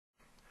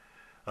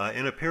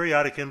In a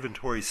periodic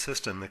inventory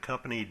system, the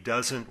company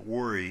doesn't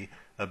worry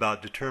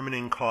about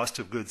determining cost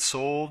of goods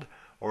sold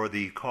or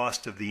the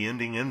cost of the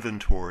ending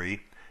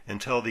inventory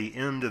until the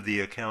end of the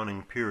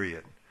accounting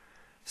period.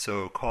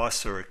 So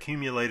costs are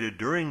accumulated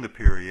during the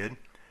period,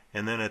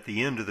 and then at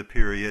the end of the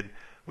period,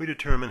 we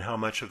determine how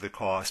much of the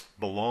cost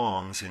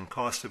belongs in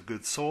cost of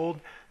goods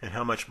sold and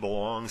how much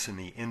belongs in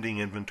the ending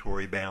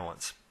inventory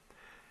balance.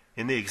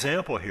 In the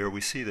example here,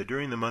 we see that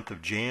during the month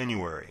of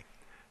January,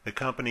 the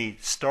company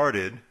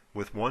started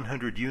with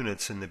 100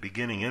 units in the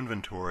beginning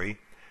inventory.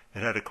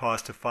 It had a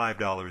cost of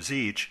 $5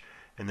 each,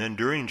 and then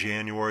during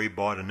January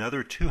bought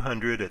another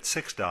 200 at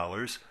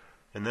 $6,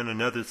 and then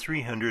another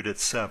 300 at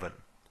 $7.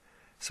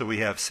 So we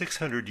have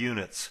 600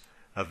 units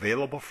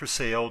available for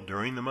sale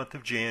during the month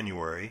of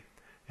January,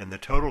 and the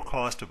total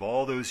cost of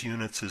all those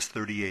units is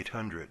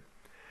 $3,800.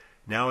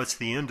 Now it's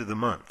the end of the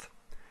month,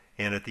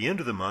 and at the end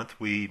of the month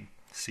we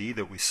see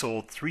that we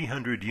sold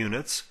 300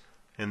 units,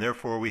 and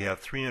therefore we have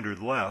 300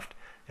 left,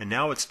 and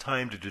now it's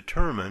time to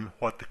determine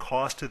what the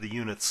cost of the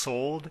units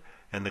sold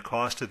and the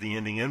cost of the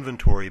ending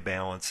inventory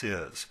balance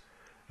is.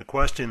 The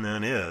question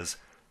then is,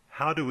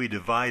 how do we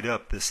divide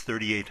up this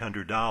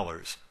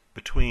 $3,800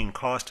 between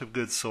cost of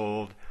goods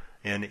sold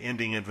and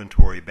ending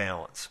inventory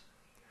balance?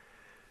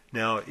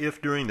 Now,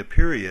 if during the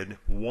period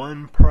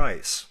one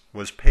price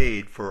was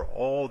paid for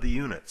all the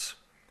units,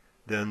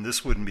 then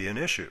this wouldn't be an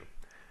issue.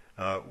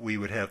 We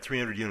would have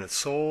 300 units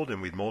sold,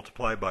 and we'd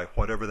multiply by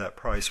whatever that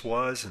price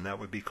was, and that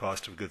would be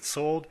cost of goods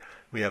sold.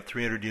 We have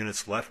 300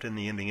 units left in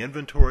the ending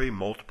inventory,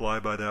 multiply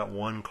by that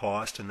one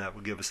cost, and that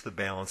would give us the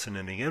balance in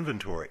ending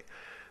inventory.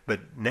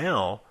 But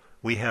now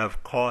we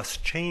have costs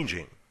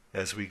changing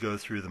as we go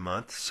through the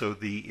month, so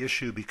the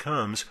issue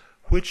becomes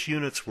which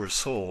units were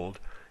sold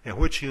and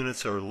which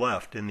units are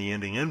left in the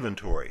ending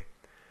inventory.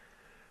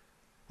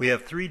 We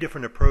have three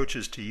different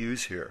approaches to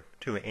use here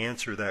to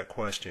answer that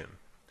question.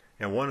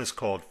 And one is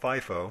called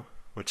FIFO,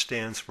 which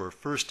stands for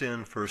first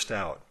in, first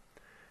out.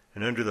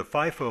 And under the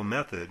FIFO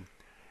method,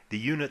 the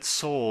units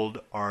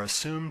sold are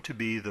assumed to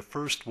be the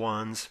first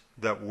ones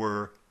that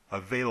were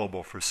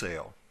available for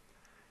sale.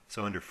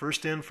 So under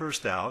first in,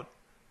 first out,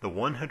 the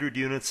 100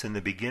 units in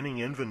the beginning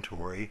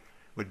inventory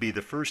would be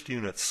the first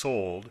units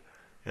sold,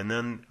 and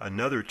then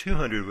another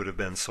 200 would have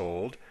been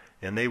sold,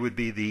 and they would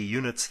be the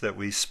units that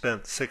we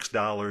spent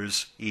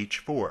 $6 each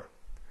for.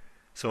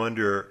 So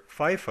under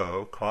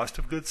FIFO, cost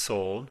of goods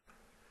sold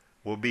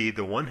will be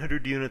the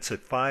 100 units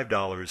at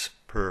 $5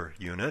 per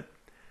unit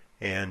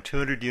and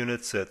 200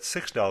 units at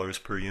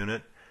 $6 per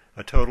unit,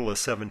 a total of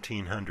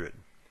 $1,700.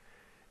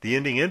 The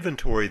ending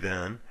inventory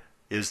then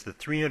is the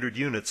 300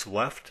 units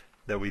left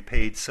that we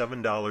paid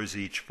 $7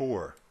 each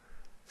for.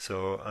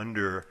 So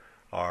under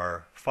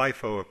our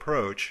FIFO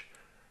approach,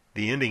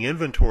 the ending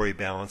inventory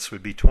balance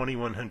would be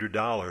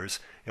 $2,100,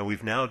 and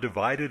we've now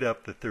divided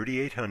up the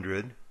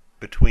 $3,800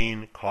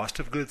 between cost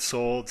of goods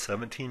sold,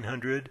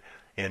 $1,700,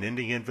 and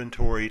ending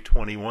inventory,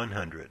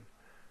 $2,100.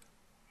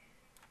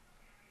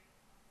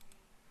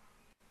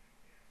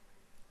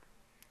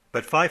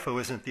 But FIFO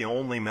isn't the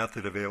only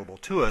method available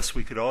to us.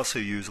 We could also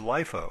use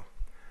LIFO.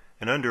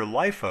 And under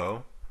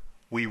LIFO,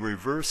 we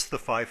reverse the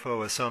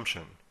FIFO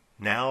assumption.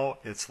 Now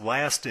it's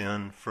last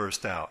in,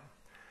 first out.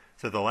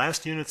 So the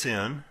last units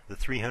in, the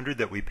 300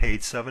 that we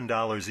paid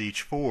 $7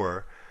 each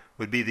for,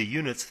 would be the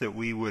units that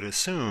we would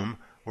assume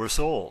were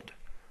sold.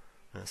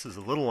 This is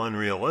a little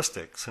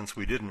unrealistic since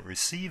we didn't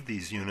receive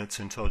these units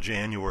until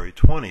January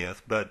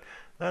 20th, but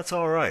that's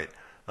all right.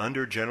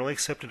 Under generally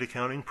accepted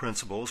accounting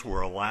principles, we're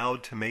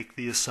allowed to make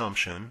the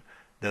assumption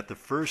that the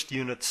first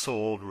units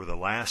sold were the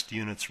last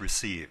units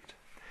received.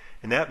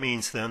 And that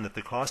means then that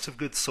the cost of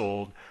goods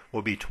sold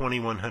will be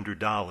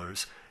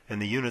 $2,100,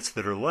 and the units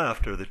that are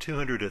left are the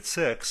 200 at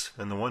 $6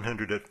 and the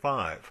 100 at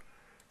 $5.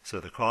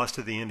 So the cost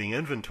of the ending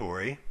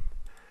inventory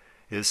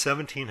is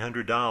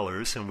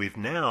 $1,700, and we've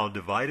now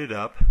divided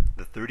up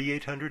the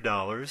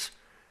 $3,800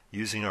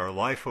 using our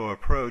LIFO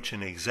approach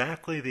in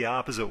exactly the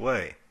opposite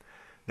way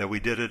that we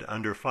did it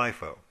under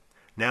FIFO.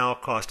 Now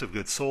cost of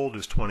goods sold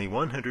is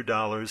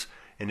 $2,100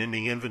 and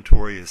ending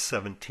inventory is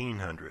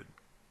 $1,700.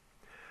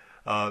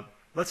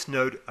 Let's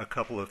note a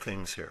couple of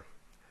things here.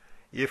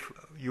 If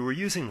you were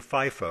using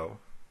FIFO,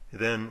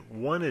 then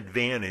one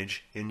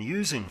advantage in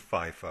using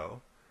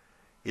FIFO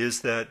is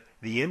that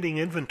the ending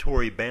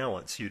inventory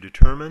balance you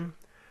determine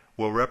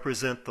will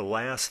represent the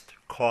last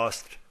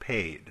cost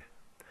paid.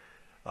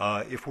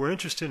 If we're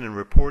interested in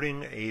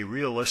reporting a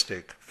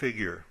realistic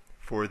figure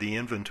for the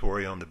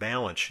inventory on the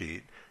balance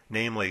sheet,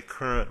 namely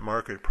current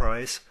market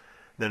price,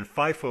 then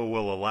FIFO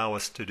will allow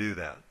us to do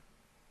that.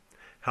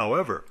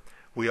 However,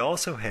 we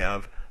also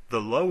have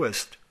the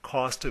lowest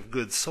cost of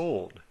goods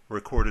sold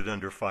recorded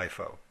under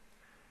FIFO.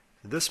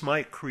 This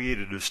might create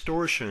a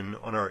distortion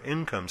on our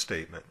income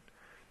statement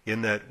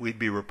in that we'd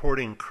be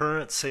reporting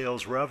current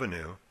sales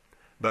revenue,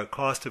 but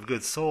cost of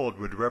goods sold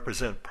would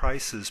represent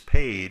prices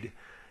paid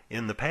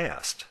in the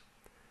past.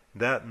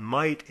 That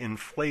might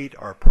inflate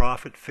our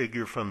profit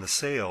figure from the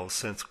sales,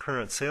 since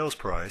current sales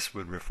price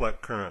would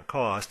reflect current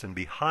cost and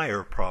be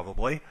higher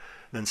probably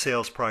than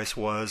sales price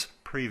was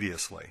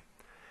previously.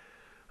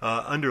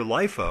 Under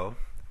LIFO,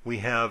 we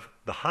have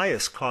the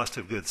highest cost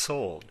of goods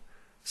sold.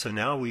 So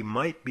now we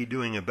might be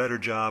doing a better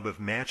job of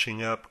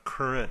matching up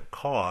current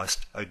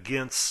cost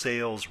against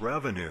sales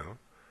revenue,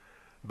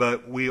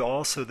 but we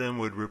also then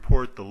would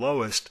report the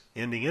lowest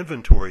ending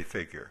inventory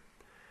figure.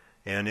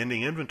 And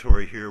ending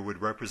inventory here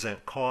would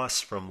represent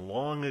costs from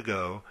long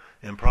ago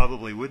and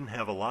probably wouldn't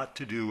have a lot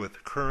to do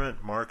with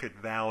current market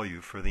value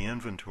for the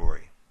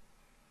inventory.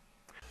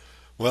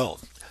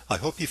 Well, I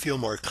hope you feel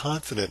more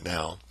confident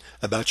now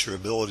about your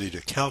ability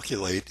to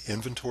calculate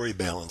inventory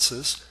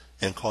balances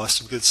and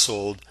cost of goods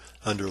sold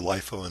under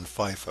LIFO and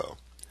FIFO.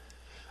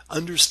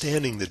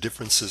 Understanding the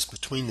differences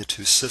between the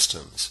two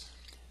systems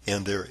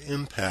and their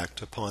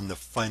impact upon the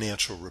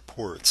financial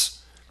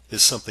reports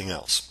is something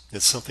else.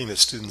 It's something that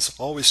students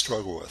always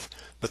struggle with,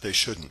 but they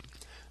shouldn't.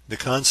 The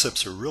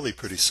concepts are really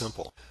pretty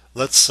simple.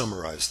 Let's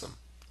summarize them.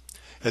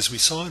 As we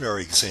saw in our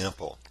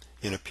example,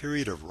 in a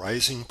period of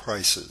rising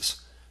prices,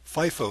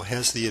 FIFO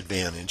has the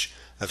advantage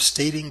of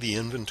stating the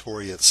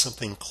inventory at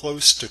something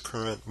close to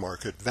current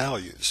market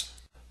values.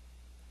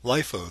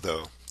 LIFO,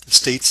 though,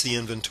 states the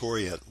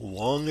inventory at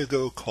long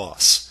ago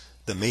costs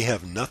that may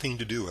have nothing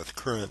to do with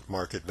current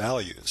market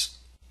values.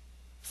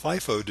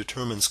 FIFO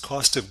determines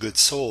cost of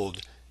goods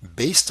sold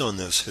based on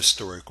those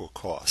historical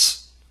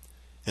costs,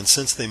 and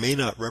since they may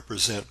not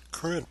represent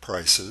current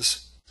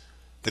prices,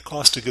 the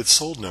cost of goods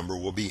sold number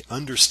will be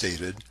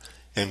understated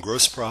and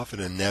gross profit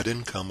and net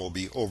income will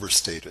be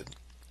overstated.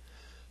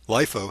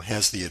 LIFO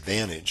has the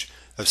advantage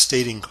of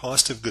stating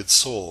cost of goods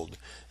sold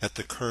at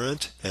the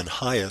current and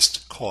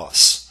highest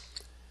costs.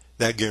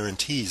 That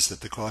guarantees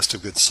that the cost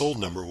of goods sold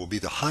number will be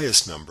the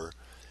highest number,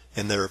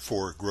 and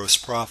therefore gross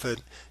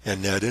profit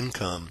and net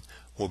income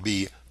will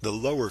be the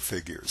lower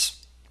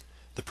figures.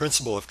 The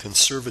principle of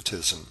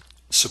conservatism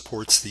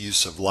supports the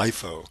use of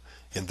LIFO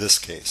in this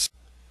case.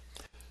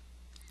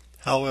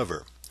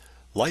 However,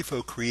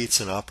 LIFO creates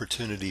an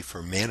opportunity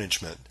for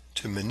management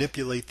to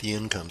manipulate the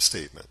income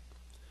statement.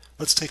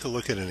 Let's take a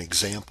look at an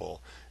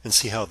example and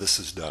see how this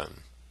is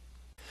done.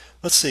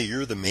 Let's say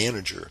you're the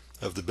manager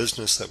of the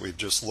business that we've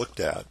just looked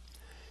at,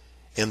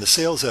 and the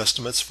sales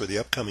estimates for the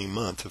upcoming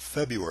month of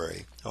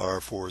February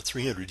are for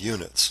 300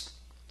 units.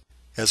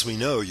 As we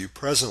know, you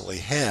presently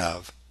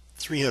have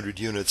 300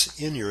 units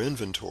in your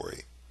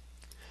inventory,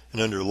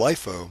 and under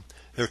LIFO,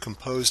 they're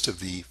composed of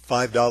the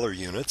 $5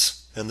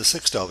 units and the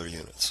 $6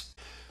 units.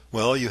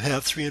 Well, you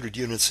have 300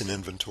 units in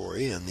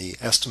inventory, and the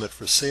estimate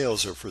for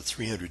sales are for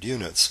 300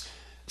 units.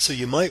 So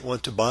you might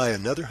want to buy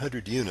another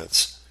 100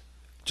 units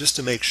just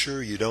to make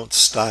sure you don't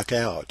stock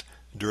out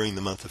during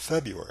the month of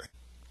February.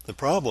 The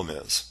problem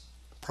is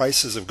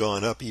prices have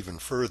gone up even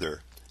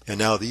further, and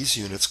now these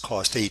units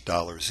cost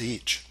 $8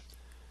 each.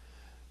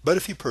 But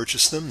if you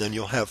purchase them, then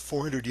you'll have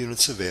 400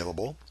 units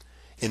available,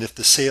 and if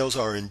the sales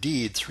are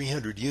indeed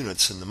 300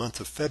 units in the month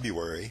of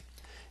February,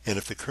 and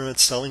if the current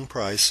selling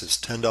price is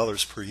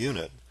 $10 per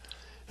unit,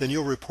 then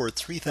you'll report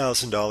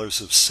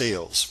 $3,000 of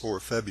sales for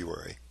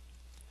February.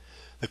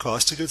 The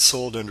cost of goods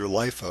sold under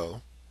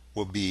LIFO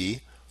will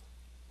be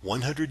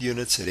 100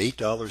 units at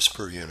 $8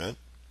 per unit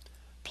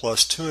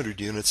plus 200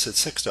 units at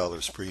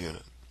 $6 per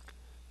unit,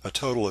 a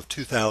total of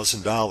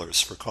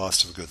 $2,000 for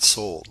cost of goods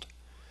sold.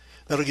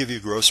 That'll give you a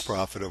gross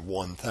profit of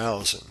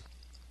 $1,000.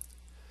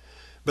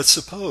 But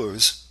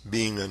suppose,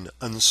 being an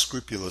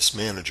unscrupulous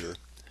manager,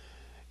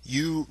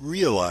 you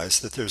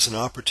realize that there's an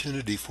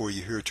opportunity for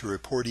you here to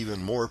report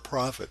even more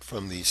profit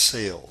from these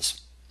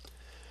sales.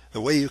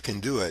 The way you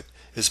can do it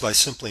is by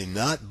simply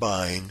not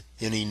buying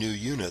any new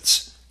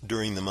units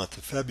during the month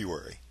of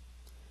February.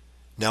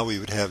 Now we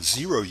would have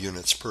 0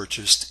 units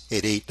purchased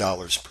at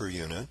 $8 per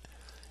unit,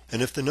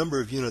 and if the number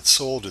of units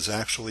sold is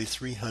actually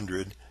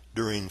 300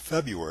 during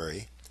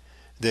February,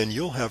 then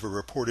you'll have a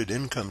reported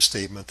income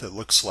statement that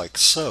looks like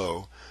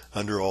so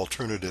under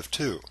Alternative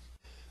 2.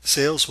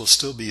 Sales will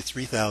still be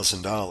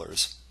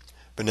 $3,000,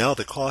 but now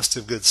the cost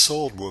of goods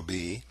sold will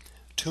be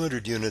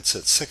 200 units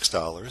at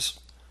 $6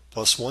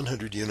 plus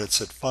 100 units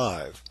at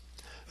 $5.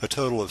 A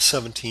total of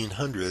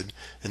 $1,700,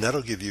 and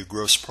that'll give you a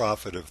gross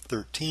profit of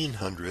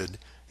 $1,300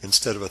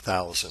 instead of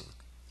 $1,000.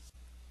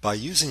 By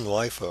using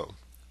LIFO,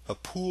 a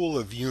pool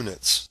of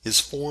units is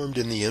formed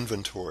in the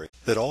inventory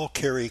that all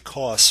carry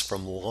costs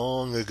from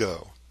long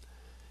ago.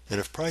 And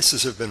if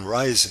prices have been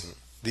rising,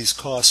 these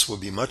costs will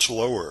be much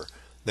lower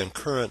than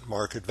current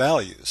market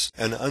values.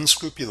 An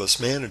unscrupulous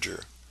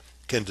manager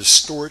can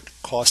distort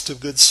cost of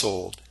goods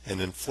sold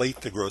and inflate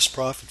the gross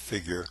profit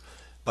figure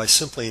by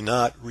simply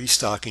not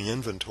restocking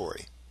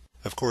inventory.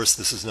 Of course,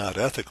 this is not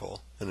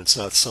ethical, and it's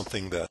not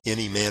something that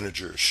any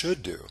manager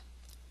should do,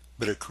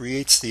 but it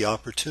creates the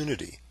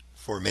opportunity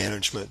for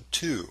management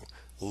to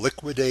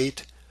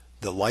liquidate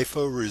the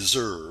LIFO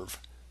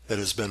reserve that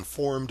has been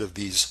formed of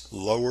these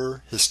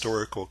lower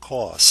historical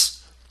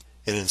costs,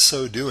 and in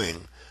so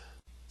doing,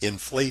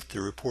 inflate the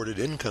reported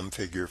income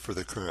figure for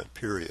the current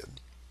period.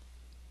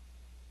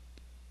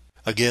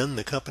 Again,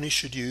 the company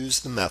should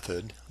use the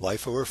method,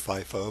 LIFO or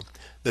FIFO,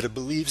 that it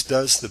believes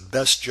does the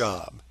best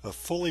job of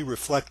fully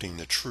reflecting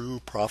the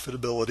true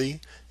profitability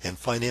and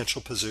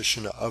financial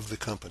position of the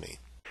company.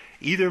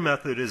 Either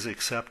method is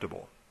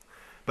acceptable,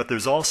 but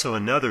there's also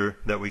another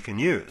that we can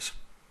use.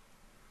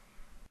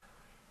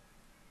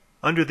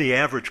 Under the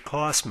average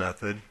cost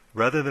method,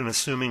 rather than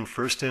assuming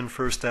first in,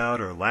 first out,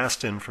 or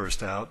last in,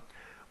 first out,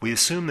 we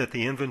assume that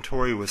the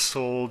inventory was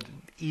sold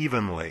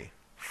evenly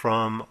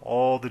from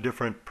all the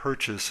different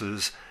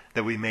purchases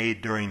that we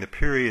made during the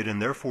period,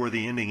 and therefore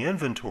the ending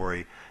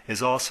inventory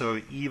is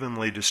also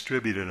evenly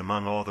distributed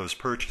among all those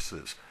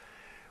purchases.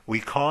 We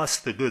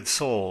cost the goods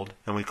sold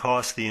and we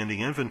cost the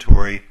ending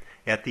inventory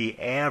at the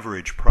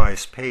average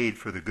price paid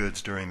for the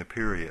goods during the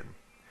period.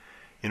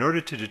 In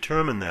order to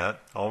determine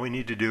that, all we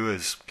need to do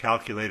is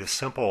calculate a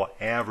simple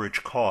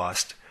average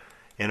cost,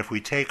 and if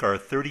we take our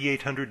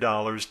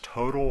 $3,800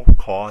 total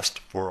cost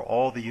for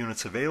all the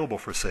units available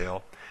for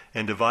sale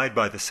and divide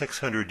by the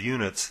 600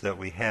 units that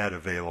we had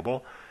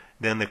available,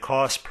 then the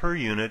cost per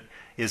unit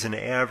is an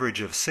average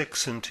of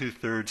 $6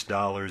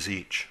 2/3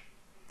 each.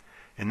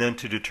 And then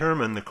to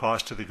determine the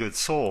cost of the goods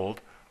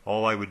sold,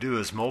 all I would do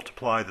is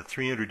multiply the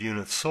 300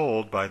 units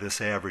sold by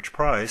this average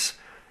price,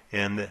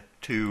 and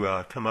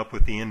to come up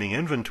with the ending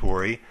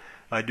inventory,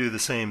 I do the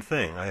same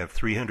thing. I have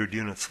 300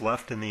 units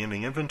left in the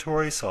ending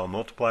inventory, so I'll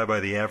multiply by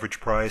the average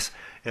price,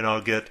 and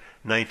I'll get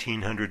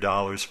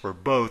 $1,900 for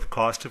both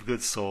cost of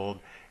goods sold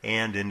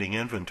and ending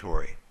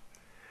inventory.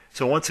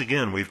 So once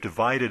again, we've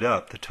divided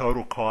up the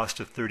total cost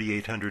of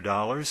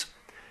 $3,800,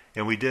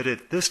 and we did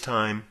it this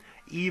time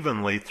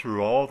evenly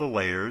through all the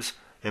layers,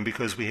 and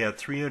because we had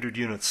 300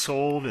 units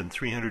sold and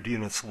 300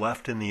 units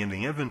left in the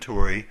ending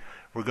inventory,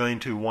 we're going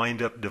to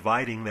wind up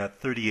dividing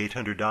that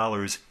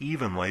 $3,800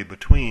 evenly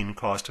between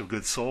cost of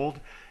goods sold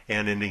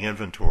and ending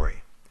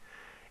inventory.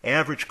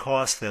 Average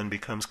cost then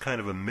becomes kind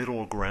of a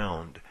middle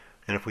ground,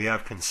 and if we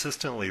have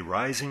consistently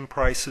rising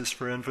prices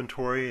for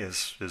inventory,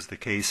 as is the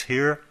case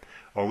here,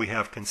 or we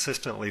have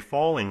consistently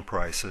falling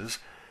prices,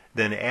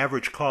 then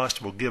average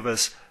cost will give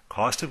us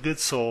cost of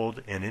goods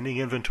sold and ending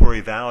inventory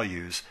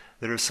values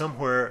that are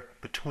somewhere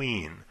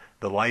between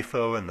the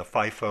LIFO and the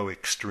FIFO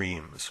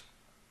extremes.